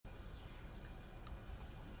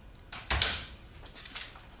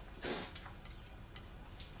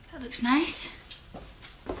That looks nice.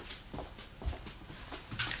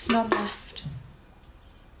 There's none left.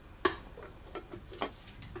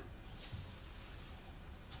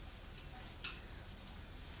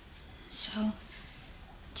 So,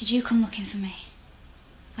 did you come looking for me?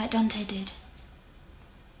 Like Donte did?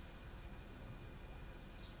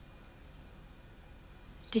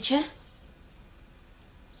 Did you?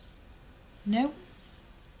 No.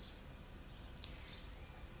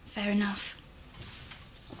 Fair enough.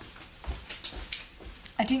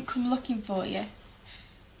 I didn't come looking for you.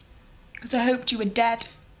 Because I hoped you were dead.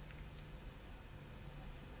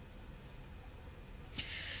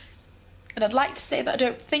 And I'd like to say that I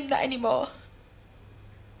don't think that anymore.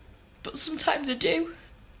 But sometimes I do.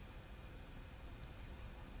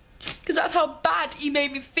 Because that's how bad you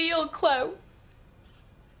made me feel, Chlo.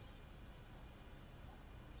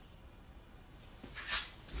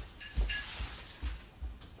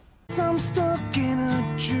 I'm stuck in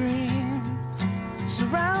a dream,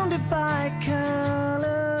 surrounded by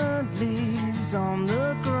colored leaves on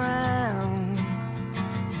the ground.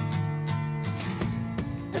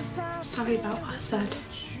 Sorry about what I said.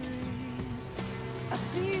 I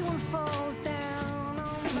see one fall down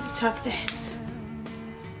on I want you to have this.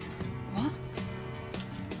 What?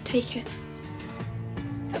 Take it.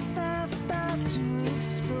 as I start to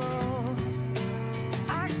explore.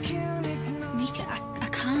 I can't ignore. Mika, I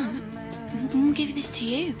can't. I'm gonna give this to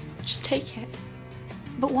you. Just take it.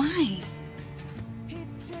 But why?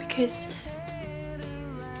 Because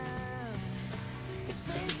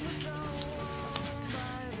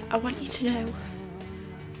I want you to know,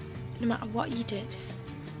 no matter what you did,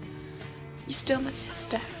 you're still my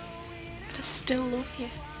sister, and I still love you.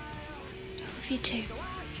 I love you too.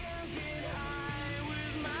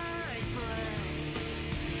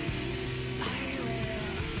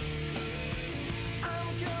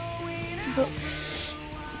 But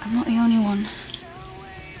I'm not the only one.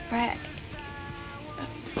 Brett,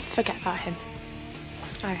 forget about him.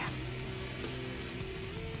 I am.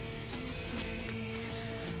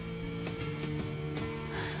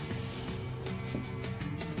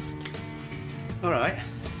 All right.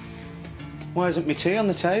 Why isn't my tea on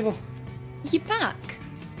the table? You back?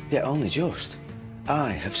 Yeah, only just. I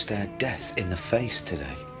have stared death in the face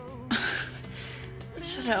today.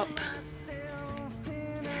 Shut up.